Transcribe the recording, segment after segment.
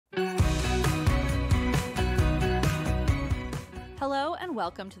and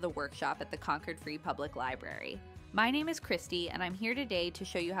welcome to the workshop at the Concord Free Public Library. My name is Christy, and I'm here today to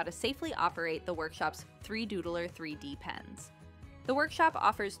show you how to safely operate the workshop's 3Doodler 3D pens. The workshop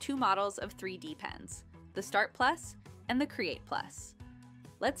offers two models of 3D pens, the Start Plus and the Create Plus.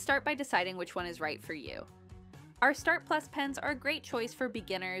 Let's start by deciding which one is right for you. Our Start Plus pens are a great choice for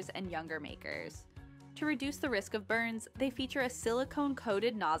beginners and younger makers. To reduce the risk of burns, they feature a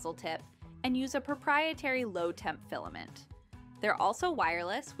silicone-coated nozzle tip and use a proprietary low-temp filament. They're also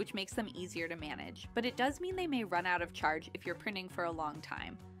wireless, which makes them easier to manage, but it does mean they may run out of charge if you're printing for a long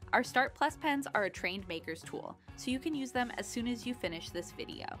time. Our Start Plus pens are a trained maker's tool, so you can use them as soon as you finish this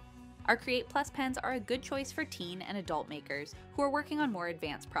video. Our Create Plus pens are a good choice for teen and adult makers who are working on more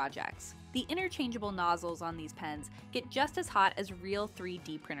advanced projects. The interchangeable nozzles on these pens get just as hot as real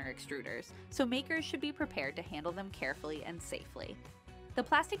 3D printer extruders, so makers should be prepared to handle them carefully and safely. The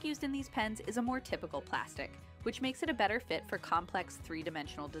plastic used in these pens is a more typical plastic, which makes it a better fit for complex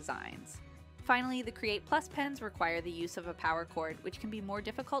three-dimensional designs. Finally, the Create Plus pens require the use of a power cord, which can be more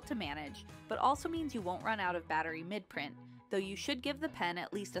difficult to manage, but also means you won't run out of battery mid-print, though you should give the pen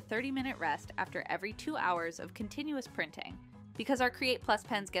at least a 30-minute rest after every 2 hours of continuous printing. Because our Create Plus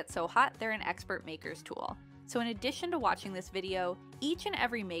pens get so hot, they're an expert maker's tool. So in addition to watching this video, each and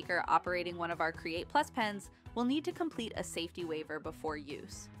every maker operating one of our Create Plus pens will need to complete a safety waiver before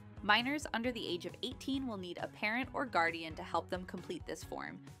use. Minors under the age of 18 will need a parent or guardian to help them complete this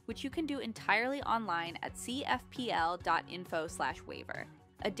form, which you can do entirely online at cfpl.info/waiver.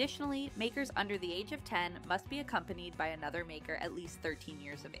 Additionally, makers under the age of 10 must be accompanied by another maker at least 13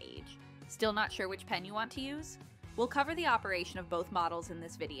 years of age. Still not sure which pen you want to use? We'll cover the operation of both models in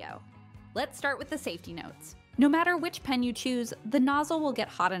this video. Let's start with the safety notes. No matter which pen you choose, the nozzle will get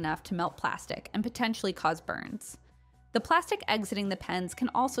hot enough to melt plastic and potentially cause burns. The plastic exiting the pens can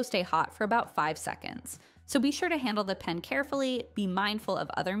also stay hot for about 5 seconds, so be sure to handle the pen carefully, be mindful of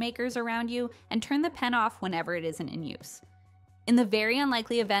other makers around you, and turn the pen off whenever it isn't in use. In the very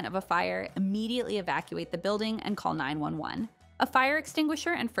unlikely event of a fire, immediately evacuate the building and call 911. A fire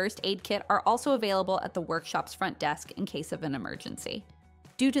extinguisher and first aid kit are also available at the workshop's front desk in case of an emergency.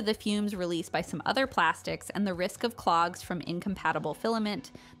 Due to the fumes released by some other plastics and the risk of clogs from incompatible filament,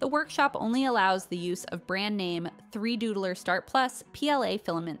 the workshop only allows the use of brand name 3Doodler Start Plus PLA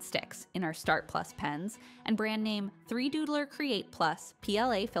filament sticks in our Start Plus pens and brand name 3Doodler Create Plus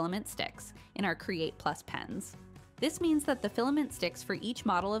PLA filament sticks in our Create Plus pens. This means that the filament sticks for each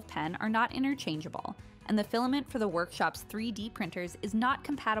model of pen are not interchangeable, and the filament for the workshop's 3D printers is not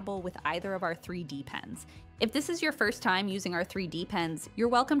compatible with either of our 3D pens. If this is your first time using our 3D pens, you're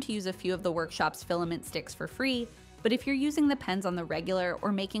welcome to use a few of the workshop's filament sticks for free, but if you're using the pens on the regular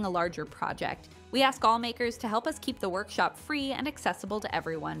or making a larger project, we ask all makers to help us keep the workshop free and accessible to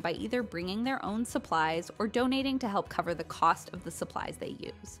everyone by either bringing their own supplies or donating to help cover the cost of the supplies they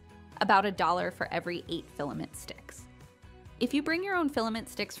use. About $1 for every 8 filament sticks. If you bring your own filament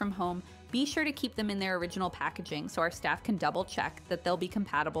sticks from home, be sure to keep them in their original packaging so our staff can double check that they'll be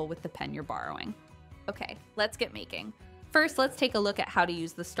compatible with the pen you're borrowing. Okay, let's get making. First, let's take a look at how to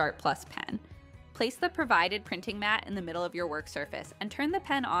use the Start Plus pen. Place the provided printing mat in the middle of your work surface and turn the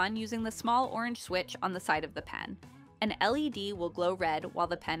pen on using the small orange switch on the side of the pen. An LED will glow red while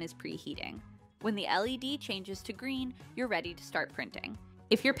the pen is preheating. When the LED changes to green, you're ready to start printing.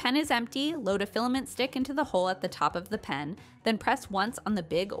 If your pen is empty, load a filament stick into the hole at the top of the pen, then press once on the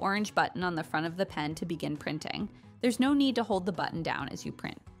big orange button on the front of the pen to begin printing. There's no need to hold the button down as you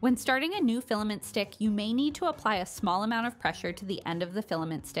print. When starting a new filament stick, you may need to apply a small amount of pressure to the end of the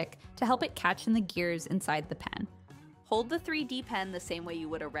filament stick to help it catch in the gears inside the pen. Hold the 3D pen the same way you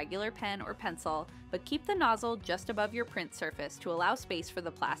would a regular pen or pencil, but keep the nozzle just above your print surface to allow space for the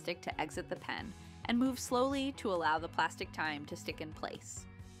plastic to exit the pen, and move slowly to allow the plastic time to stick in place.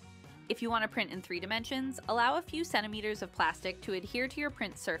 If you want to print in 3 dimensions, allow a few centimeters of plastic to adhere to your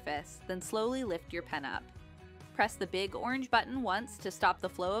print surface, then slowly lift your pen up. Press the big orange button once to stop the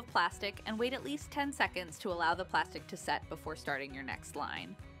flow of plastic and wait at least 10 seconds to allow the plastic to set before starting your next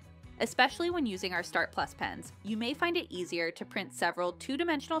line. Especially when using our Start Plus pens, you may find it easier to print several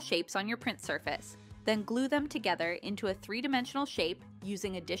 2-dimensional shapes on your print surface, then glue them together into a 3-dimensional shape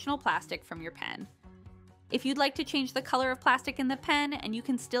using additional plastic from your pen. If you'd like to change the color of plastic in the pen and you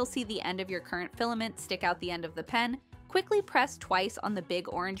can still see the end of your current filament stick out the end of the pen, quickly press twice on the big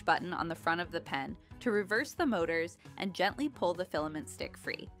orange button on the front of the pen to reverse the motors and gently pull the filament stick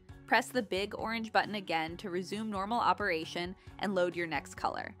free. Press the big orange button again to resume normal operation and load your next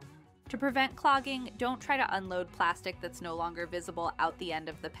color. To prevent clogging, don't try to unload plastic that's no longer visible out the end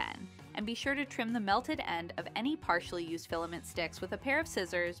of the pen, and be sure to trim the melted end of any partially used filament sticks with a pair of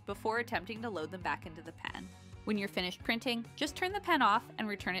scissors before attempting to load them back into the pen. When you're finished printing, just turn the pen off and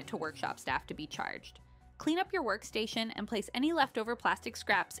return it to workshop staff to be charged. Clean up your workstation and place any leftover plastic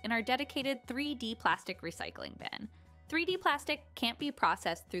scraps in our dedicated 3D plastic recycling bin. 3D plastic can't be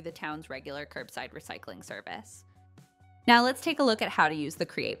processed through the town's regular curbside recycling service. Now let's take a look at how to use the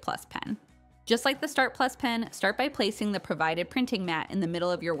Create Plus pen. Just like the Start Plus pen, start by placing the provided printing mat in the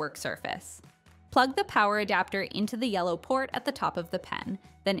middle of your work surface. Plug the power adapter into the yellow port at the top of the pen,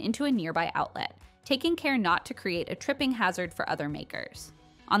 then into a nearby outlet, taking care not to create a tripping hazard for other makers.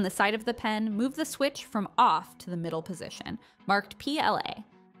 On the side of the pen, move the switch from off to the middle position, marked PLA.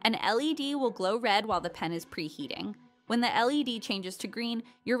 An LED will glow red while the pen is preheating. When the LED changes to green,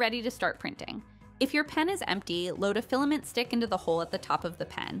 you're ready to start printing. If your pen is empty, load a filament stick into the hole at the top of the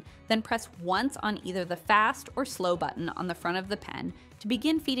pen, then press once on either the fast or slow button on the front of the pen to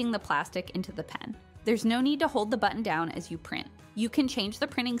begin feeding the plastic into the pen. There's no need to hold the button down as you print. You can change the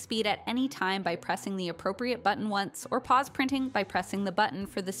printing speed at any time by pressing the appropriate button once, or pause printing by pressing the button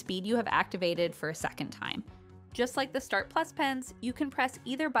for the speed you have activated for a second time. Just like the Start Plus pens, you can press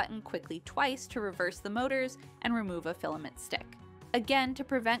either button quickly twice to reverse the motors and remove a filament stick. Again, to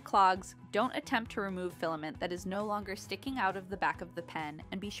prevent clogs, don't attempt to remove filament that is no longer sticking out of the back of the pen,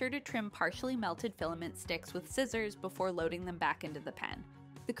 and be sure to trim partially melted filament sticks with scissors before loading them back into the pen.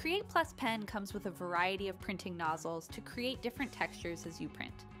 The Create Plus pen comes with a variety of printing nozzles to create different textures as you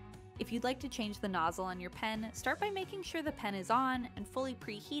print. If you'd like to change the nozzle on your pen, start by making sure the pen is on and fully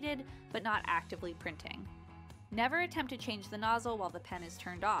preheated, but not actively printing. Never attempt to change the nozzle while the pen is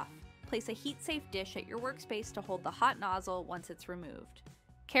turned off. Place a heat-safe dish at your workspace to hold the hot nozzle once it's removed.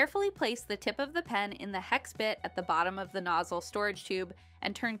 Carefully place the tip of the pen in the hex bit at the bottom of the nozzle storage tube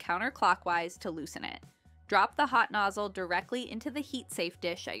and turn counterclockwise to loosen it. Drop the hot nozzle directly into the heat-safe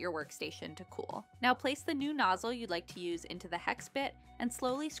dish at your workstation to cool. Now place the new nozzle you'd like to use into the hex bit and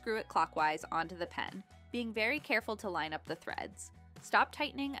slowly screw it clockwise onto the pen, being very careful to line up the threads. Stop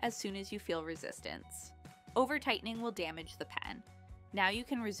tightening as soon as you feel resistance. Over-tightening will damage the pen. Now you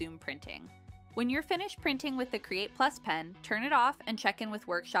can resume printing. When you're finished printing with the Create Plus pen, turn it off and check in with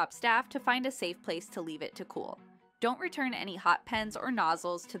workshop staff to find a safe place to leave it to cool. Don't return any hot pens or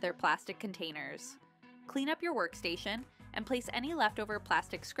nozzles to their plastic containers. Clean up your workstation and place any leftover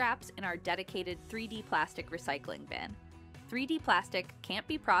plastic scraps in our dedicated 3D plastic recycling bin. 3D plastic can't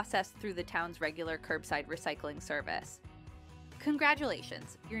be processed through the town's regular curbside recycling service.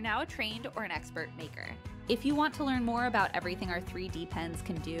 Congratulations, you're now a trained or an expert maker. If you want to learn more about everything our 3D pens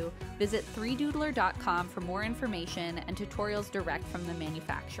can do, visit 3doodler.com for more information and tutorials direct from the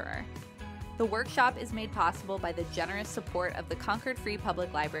manufacturer. The workshop is made possible by the generous support of the Concord Free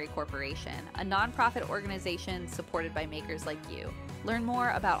Public Library Corporation, a nonprofit organization supported by makers like you. Learn more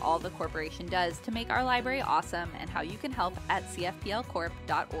about all the corporation does to make our library awesome and how you can help at cfpl.info.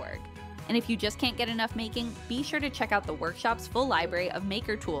 And if you just can't get enough making, be sure to check out the workshop's full library of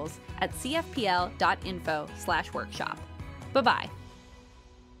maker tools at cfpl.info/workshop. Bye-bye.